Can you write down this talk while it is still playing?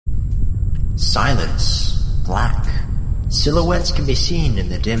Silence. Black. Silhouettes can be seen in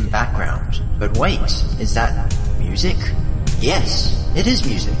the dim background. But wait, is that music? Yes, it is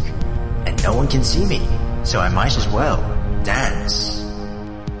music. And no one can see me, so I might as well dance.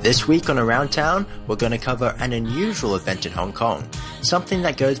 This week on Around Town, we're going to cover an unusual event in Hong Kong. Something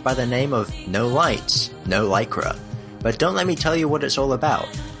that goes by the name of No Lights, No Lycra. But don't let me tell you what it's all about.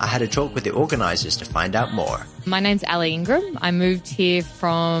 I had a talk with the organisers to find out more. My name's Ali Ingram. I'm originally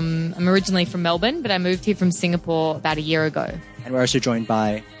from Melbourne, but I moved here from Singapore about a year ago. And we're also joined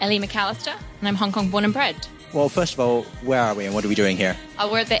by Ellie McAllister, and I'm Hong Kong born and bred. Well, first of all, where are we and what are we doing here?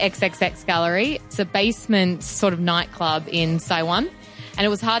 We're at the XXX Gallery. It's a basement sort of nightclub in Saiwan. And it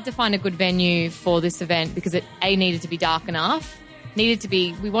was hard to find a good venue for this event because it, A, needed to be dark enough,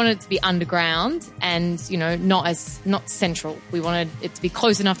 we wanted it to be underground and, not central. We wanted it to be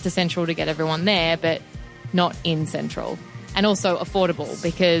close enough to central to get everyone there, but not in central. And also affordable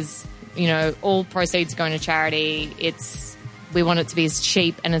because, all proceeds going to charity. We want it to be as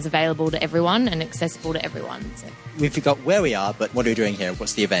cheap and as available to everyone and accessible to everyone. So. We forgot where we are, but what are we doing here?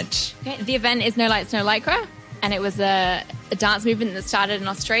 What's the event? Okay, the event is No Lights, No Lycra, and it was a dance movement that started in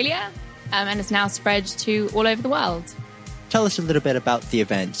Australia and it's now spread to all over the world. Tell us a little bit about the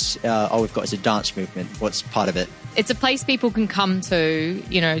event. All we've got is a dance movement. What's part of it? It's a place people can come to,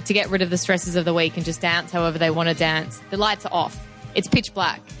 to get rid of the stresses of the week and just dance however they want to dance. The lights are off. It's pitch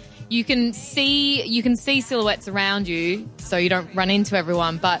black. You can see silhouettes around you, so you don't run into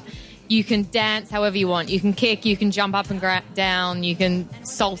everyone, but you can dance however you want. You can kick, you can jump up and down, you can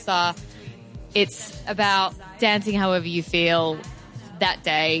salsa. It's about dancing however you feel that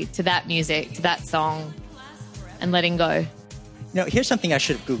day, to that music, to that song, and letting go. Here's something I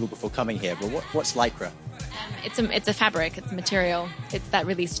should have Googled before coming here, but what's Lycra? It's a fabric, it's a material. It's that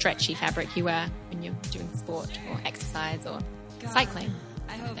really stretchy fabric you wear when you're doing sport or exercise or cycling.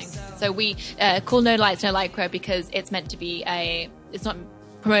 So we call No Lights, No Lycra because it's meant to be it's not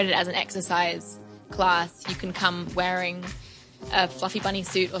promoted as an exercise class. You can come wearing a fluffy bunny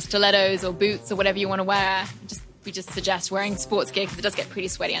suit or stilettos or boots or whatever you want to wear. We just suggest wearing sports gear because it does get pretty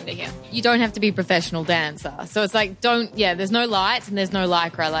sweaty under here. You don't have to be a professional dancer. So it's like, there's no lights and there's no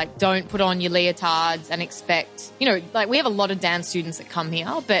Lycra. Like, don't put on your leotards and expect, we have a lot of dance students that come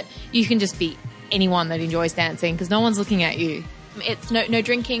here, but you can just be anyone that enjoys dancing because no one's looking at you. It's no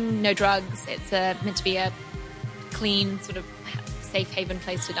drinking, no drugs. It's meant to be a clean, sort of safe haven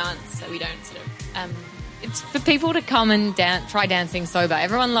place to dance, so we don't sort of... It's for people to come and try dancing sober.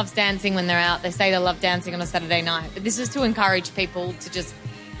 Everyone loves dancing when they're out. They say they love dancing on a Saturday night. But this is to encourage people to just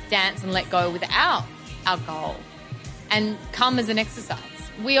dance and let go without alcohol and come as an exercise.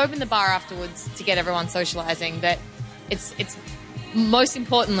 We open the bar afterwards to get everyone socialising, but it's most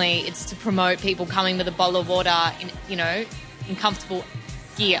importantly, it's to promote people coming with a bottle of water in comfortable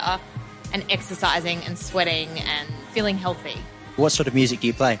gear and exercising and sweating and feeling healthy. What sort of music do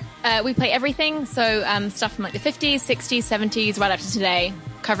you play? We play everything, so stuff from like the 50s, 60s, 70s, right up to today,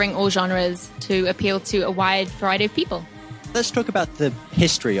 covering all genres to appeal to a wide variety of people. Let's talk about the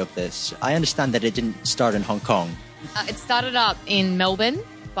history of this. I understand that it didn't start in Hong Kong. It started up in Melbourne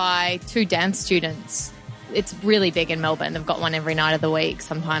by 2 dance students. It's really big in Melbourne. They've got one every night of the week,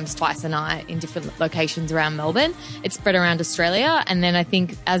 sometimes twice a night in different locations around Melbourne. It's spread around Australia, and then I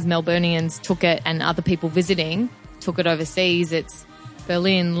think as Melburnians took it and other people visiting took it overseas, it's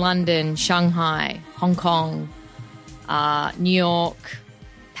Berlin, London, Shanghai, Hong Kong, New York,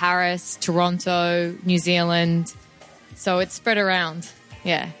 Paris, Toronto, New Zealand. So it's spread around,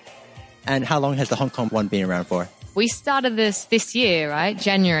 yeah. And how long has the Hong Kong one been around for? We started this year, right?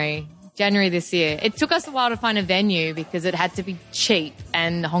 January this year. It took us a while to find a venue because it had to be cheap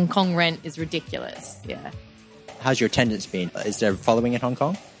and the Hong Kong rent is ridiculous, yeah. How's your attendance been? Is there a following in Hong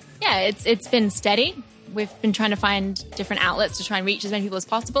Kong? Yeah, it's been steady. We've been trying to find different outlets to try and reach as many people as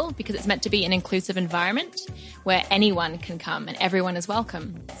possible because it's meant to be an inclusive environment where anyone can come and everyone is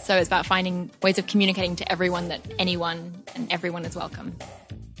welcome. So it's about finding ways of communicating to everyone that anyone and everyone is welcome.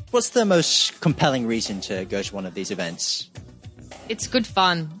 What's the most compelling reason to go to one of these events? It's good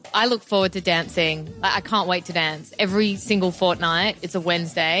fun. I look forward to dancing. I can't wait to dance. Every single fortnight, it's a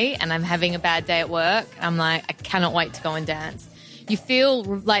Wednesday and I'm having a bad day at work. I'm like, I cannot wait to go and dance. You feel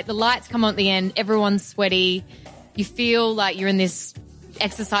like the lights come on at the end, everyone's sweaty. You feel like you're in this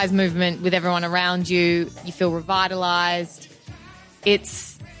exercise movement with everyone around you. You feel revitalized.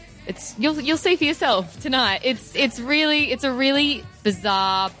 You'll see for yourself tonight. It's a really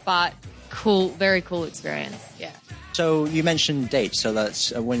bizarre but cool, very cool experience. Yeah. So you mentioned dates.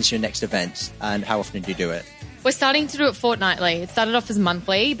 So when's your next event and how often do you do it? We're starting to do it fortnightly. It started off as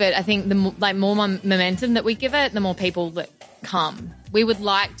monthly, but I think the more momentum that we give it, the more people that come. We would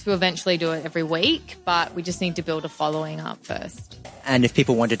like to eventually do it every week, but we just need to build a following up first. And if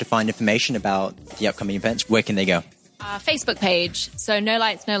people wanted to find information about the upcoming events, where can they go? Our Facebook page, so No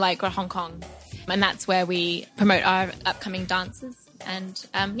Lights, No Lycra Hong Kong. And that's where we promote our upcoming dances. And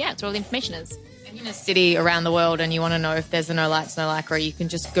it's where all the information is. If you're in a city around the world and you want to know if there's a No Lights, No Lycra, you can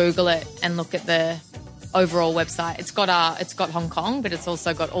just Google it and look at the overall website. It's got Hong Kong, but it's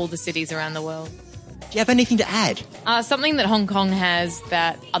also got all the cities around the world. Do you have anything to add? Something that Hong Kong has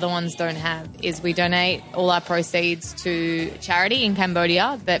that other ones don't have is we donate all our proceeds to charity in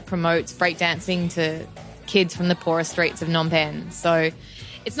Cambodia that promotes breakdancing to kids from the poorest streets of Phnom Penh. So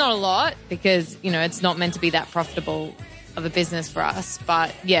it's not a lot because, it's not meant to be that profitable of a business for us.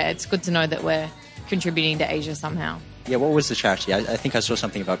 But, yeah, it's good to know that we're contributing to Asia somehow. Yeah, what was the charity? I think I saw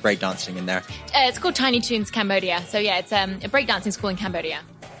something about breakdancing in there. It's called Tiny Toons Cambodia. So, yeah, it's a breakdancing school in Cambodia.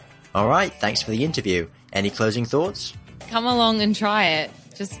 All right, thanks for the interview. Any closing thoughts? Come along and try it.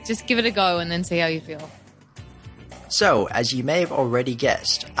 Just give it a go and then see how you feel. So, as you may have already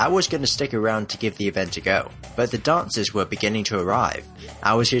guessed, I was going to stick around to give the event a go, but the dancers were beginning to arrive.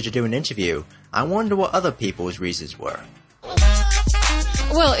 I was here to do an interview. I wonder what other people's reasons were.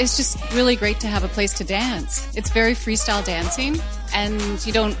 Well, it's just really great to have a place to dance. It's very freestyle dancing, and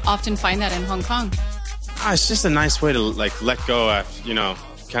you don't often find that in Hong Kong. It's just a nice way to let go,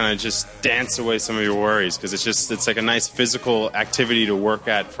 kind of just dance away some of your worries, because it's like a nice physical activity to work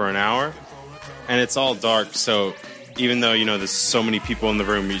at for an hour, and it's all dark, so even though there's so many people in the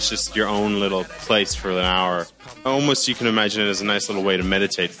room, it's just your own little place for an hour. Almost you can imagine it as a nice little way to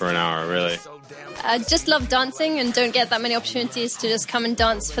meditate for an hour, really. I just love dancing and don't get that many opportunities to just come and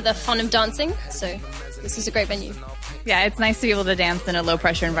dance for the fun of dancing, so this is a great venue. Yeah, it's nice to be able to dance in a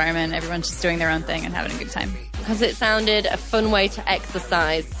low-pressure environment. Everyone's just doing their own thing and having a good time. Because it sounded a fun way to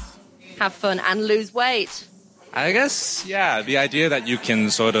exercise, have fun, and lose weight. I guess, yeah, the idea that you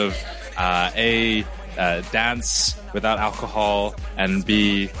can sort of, dance without alcohol and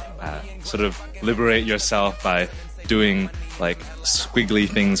B, sort of liberate yourself by doing, squiggly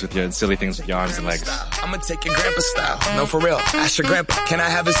things with silly things with your arms and legs. I'm gonna take your grandpa style. No, for real. Ask your grandpa, can I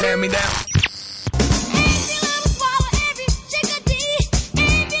have his hand-me-down?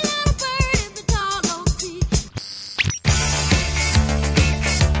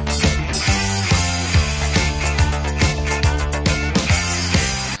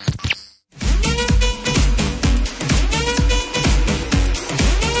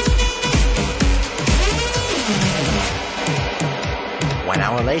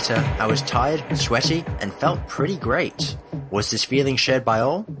 Later, I was tired, sweaty, and felt pretty great. Was this feeling shared by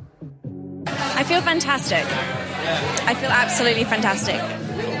all? I feel fantastic. I feel absolutely fantastic.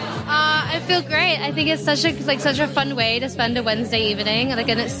 I feel great. I think it's such a fun way to spend a Wednesday evening, and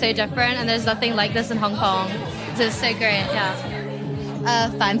it's so different, and there's nothing like this in Hong Kong. So it's so great,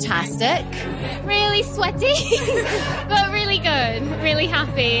 yeah. Fantastic. Really sweaty, but really good. Really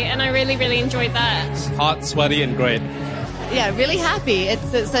happy, and I really, really enjoyed that. Hot, sweaty, and great. Yeah, really happy.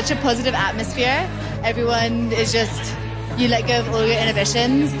 It's such a positive atmosphere. Everyone is just, you let go of all your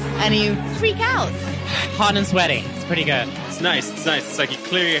inhibitions and you freak out. Hot and sweaty. It's pretty good. It's nice. It's like you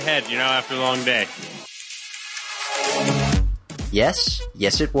clear your head, after a long day. Yes,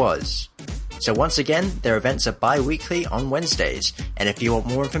 it was. So once again, their events are bi-weekly on Wednesdays, and if you want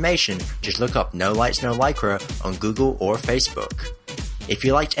more information, just look up No Lights, No Lycra on Google or Facebook. If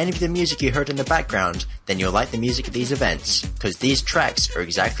you liked any of the music you heard in the background, then you'll like the music at these events, because these tracks are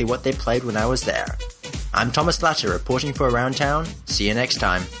exactly what they played when I was there. I'm Thomas Latter reporting for Around Town. See you next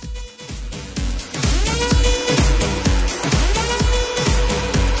time.